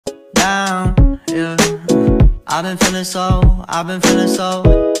down, yeah. I've been feeling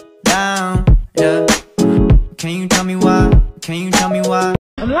so down, yeah. Can you tell me why? Can you tell me why?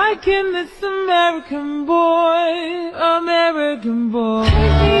 I'm liking this American boy, American boy. Take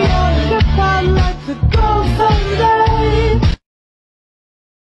me on a trip, I'd like to go someday.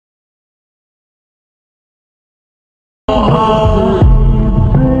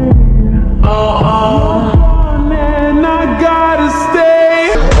 Man, I gotta stay.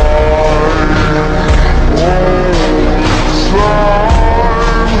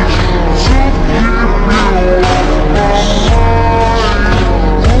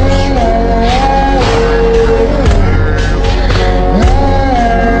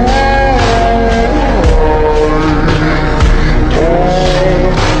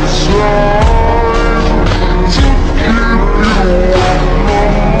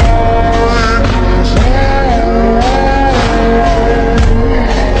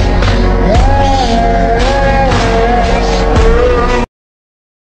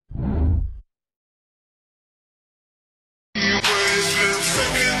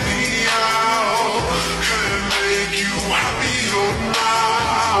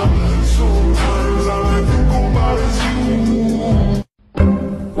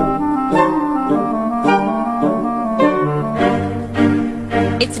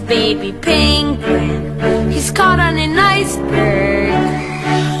 It's baby penguin, he's caught on an iceberg.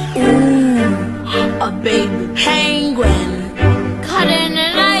 Ooh, a baby penguin, caught in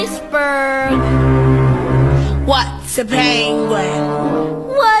an iceberg. What's a penguin?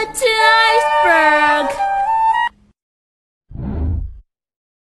 What's an iceberg?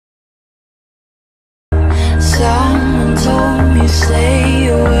 Someone told me stay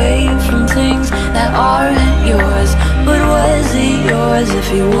away from things that aren't yours. But was it yours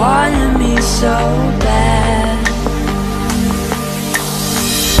if you wanted me so bad?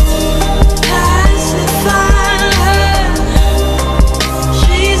 Pacify her,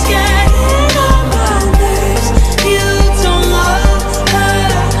 she's getting on my nerves. You don't love her,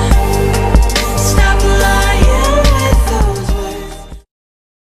 stop lying with those words.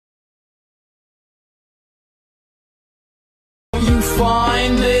 You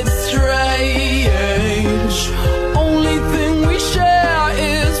find it strange, only thing we share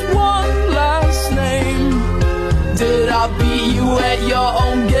is one last name. Did I beat you at your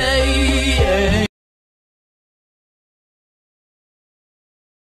own game?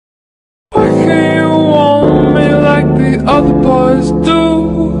 Why can't you want me like the other boys do?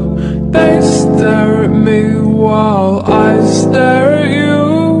 They stare at me while I stare at you.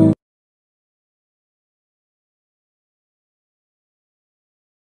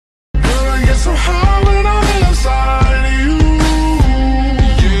 So high when I'm inside of you.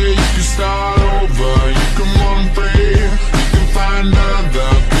 Yeah, you can start over, you can run free, you can find another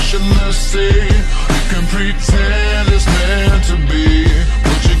fish in the sea. You can pretend it's meant to be,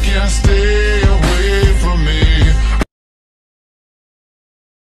 but you can't stay away from me.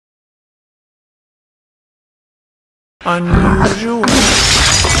 Unusual.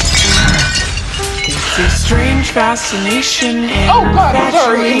 It's a strange fascination and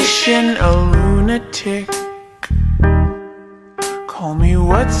infatuation, a lunatic. Call me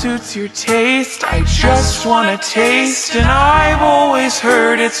what suits your taste, I just wanna taste. And I've always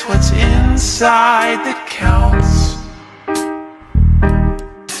heard it's what's inside that counts.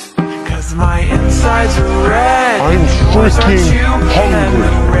 Cause my insides are red, I'm yours are freaking too, hungry. and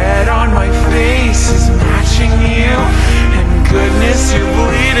the red on my face is matching you. And goodness, you're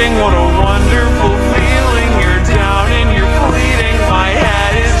bleeding, what a wonderful feeling. You're down and you're bleeding, my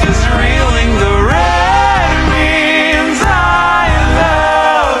head is just reeling. The red means I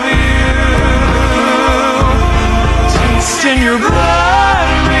love you. Taste in your blood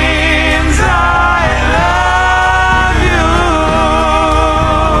means I love you.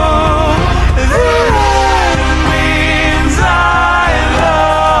 The red means I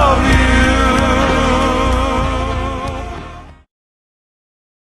love you.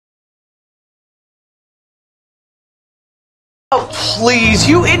 Oh, please,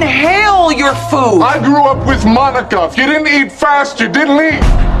 you inhale your food! I grew up with Monica. If you didn't eat fast, you didn't eat.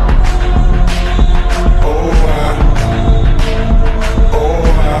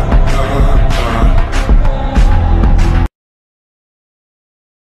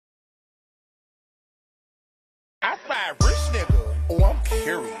 I find rich nigga. Oh, I'm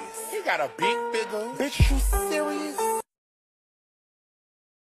curious. He got a big figure. Bitch, you serious?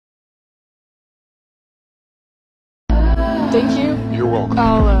 Thank you. You're welcome.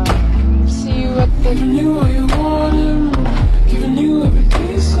 I'll see you at the. Giving you all you wanted, giving you every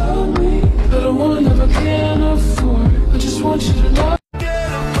piece of me, but I one never can afford. I just want you to know. Forget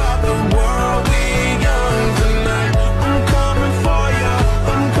about the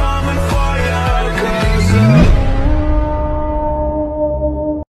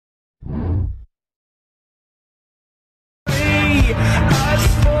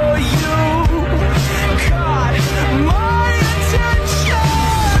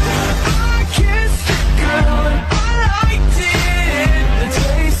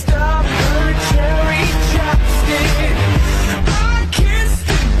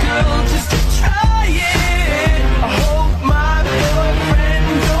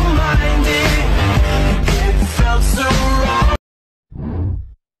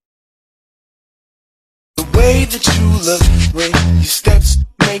look when your steps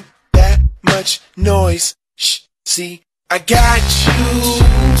make that much noise. Shh, see, I got you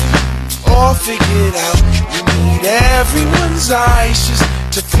all figured out. You need everyone's eyes just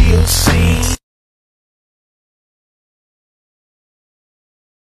to feel seen.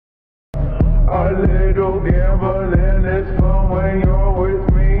 A little gambling is fun when you're with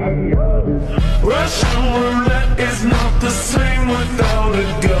me. Russian roulette is not the same without a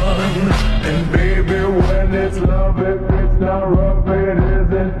gun. And baby, when it's love, if it's not rough, it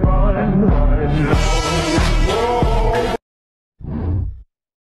isn't fun. I know.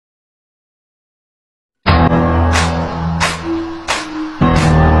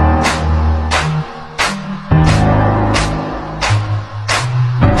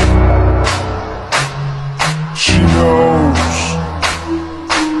 She knows.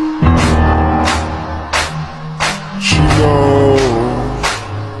 She knows.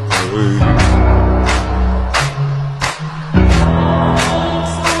 Hey.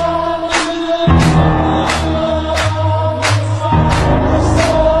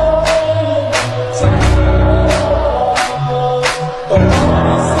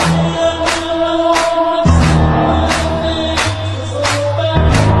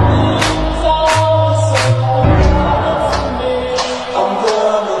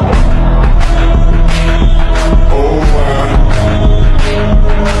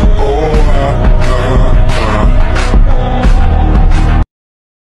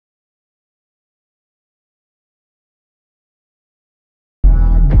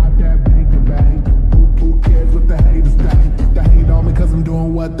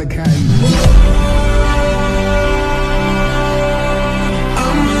 What the kind.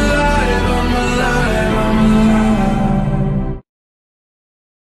 I'm alive, I'm alive, I'm alive.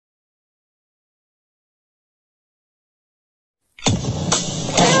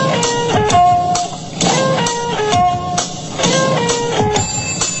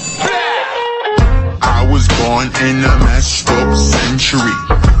 I was born in a messed up century.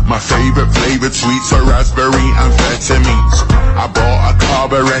 My favorite flavored sweets are raspberry amphetamines. I bought a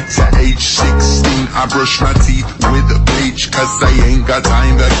carburetor at age 16. I brush my teeth with bleach cause I ain't got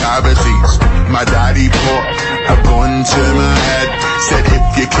time for cavities. My daddy put a gun to my head, said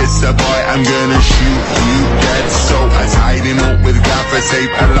if you kiss a boy I'm gonna shoot you dead. So I tied him up with gaffer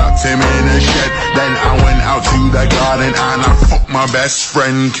tape and locked him in a shed. Then I went out to the garden and I fucked my best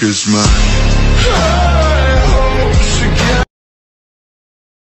friend cause my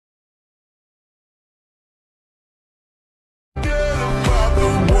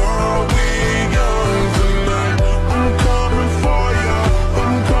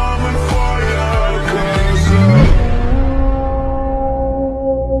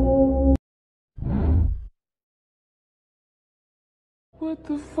with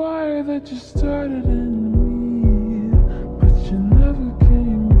the fire that you started in me, but you never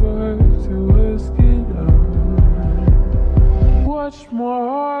came back to ask it out. Watch my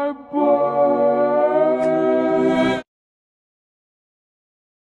heart burn.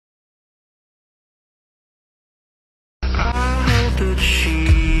 I hope that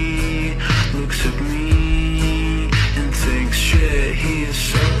she looks at me and thinks, shit, he is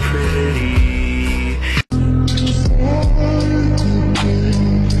so pretty.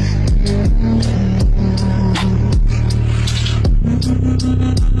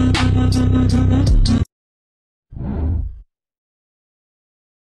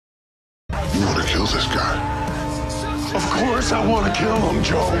 You want to kill this guy? Of course I want to kill him,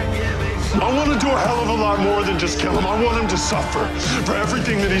 Joe. I want to do a hell of a lot more than just kill him. I want him to suffer for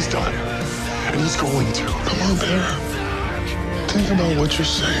everything that he's done. And he's going to. Come on, Bear. Think about what you're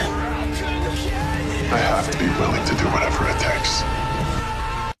saying. I have to be willing to do whatever it takes.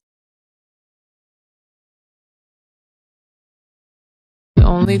 The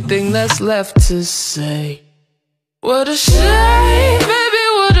only thing that's left to say. What a shame, baby,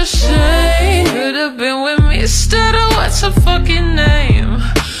 what a shame. Could have been with me instead of what's her fucking name.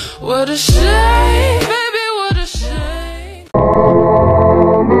 What a shame, baby, what a shame.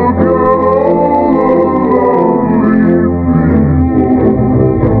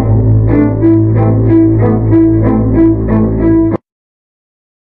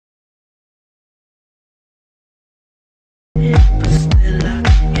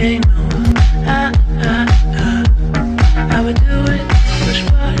 I would do it, push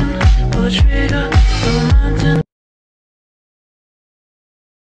button, pull the trigger, pull the mountain.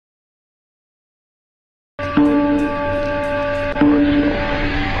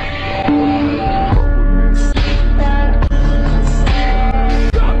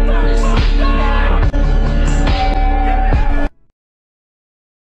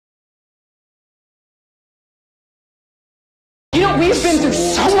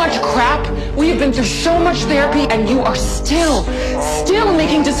 so much crap. We have been through so much therapy, and you are still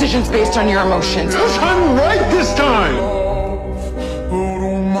making decisions based on your emotions. Yes, I'm right this time.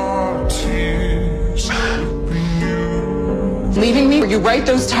 Leaving me, were you right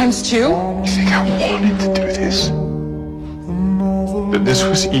those times too? You think I wanted to do this? That this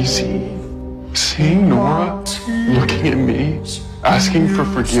was easy? Seeing Nora, looking at me, asking for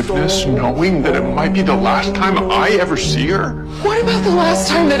forgiveness, knowing that it might be the last time I ever see her? What about the last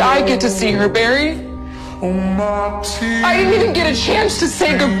time that I get to see her, Barry? I didn't even get a chance to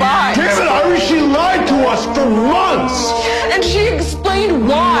say goodbye. Damn it, Iris, she lied to us for months! And she explained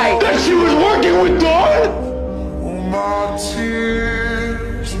why. That she was working with Dawn?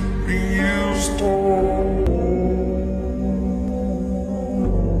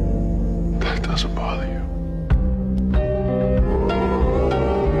 That doesn't bother you.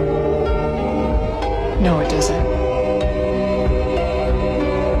 No, it doesn't.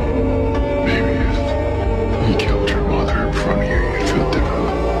 Maybe if he killed your mother in front of you, you'd feel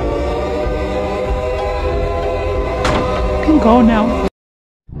differently. You can go now.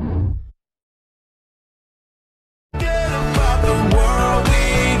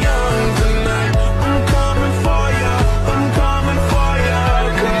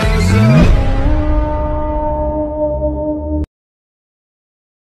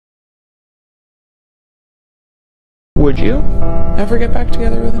 Would you ever get back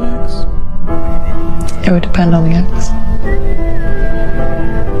together with an ex? It would depend on the ex.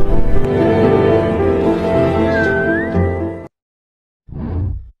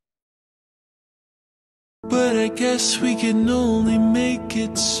 But I guess we can only make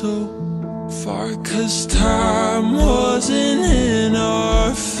it so far, 'cause time wasn't in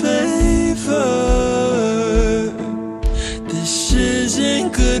our favor. This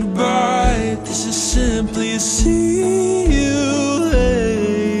isn't goodbye, this is simply a see you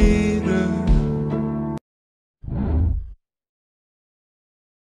later.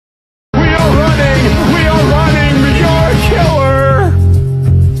 We are running, but you're a killer!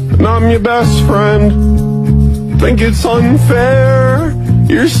 And I'm your best friend. Think it's unfair,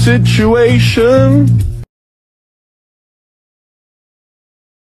 your situation.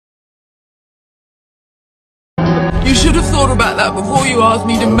 You should have thought about that before you asked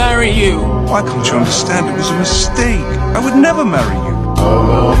me to marry you. Why can't you understand it was a mistake? I would never marry you.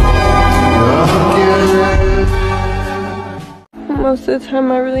 Most of the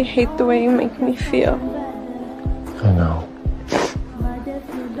time I really hate the way you make me feel. I know.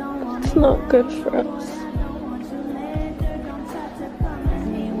 It's not good for us.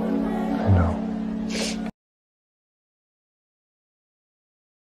 I know.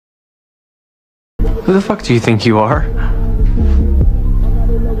 Who the fuck do you think you are?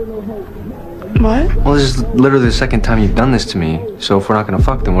 What? Well, this is literally the second time you've done this to me. So if we're not gonna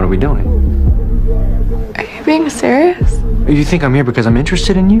fuck, then what are we doing? Are you being serious? You think I'm here because I'm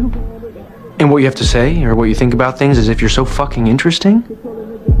interested in you? And what you have to say, or what you think about things as if you're so fucking interesting?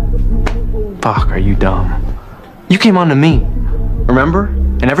 Fuck, are you dumb? You came on to me, remember?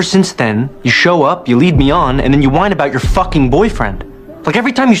 And ever since then, you show up, you lead me on, and then you whine about your fucking boyfriend. Like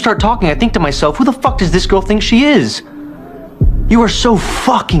every time you start talking, I think to myself, who the fuck does this girl think she is? You are so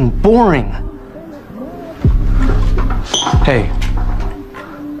fucking boring. Hey,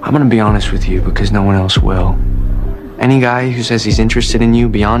 I'm gonna be honest with you because no one else will. Any guy who says he's interested in you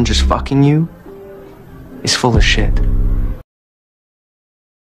beyond just fucking you is full of shit.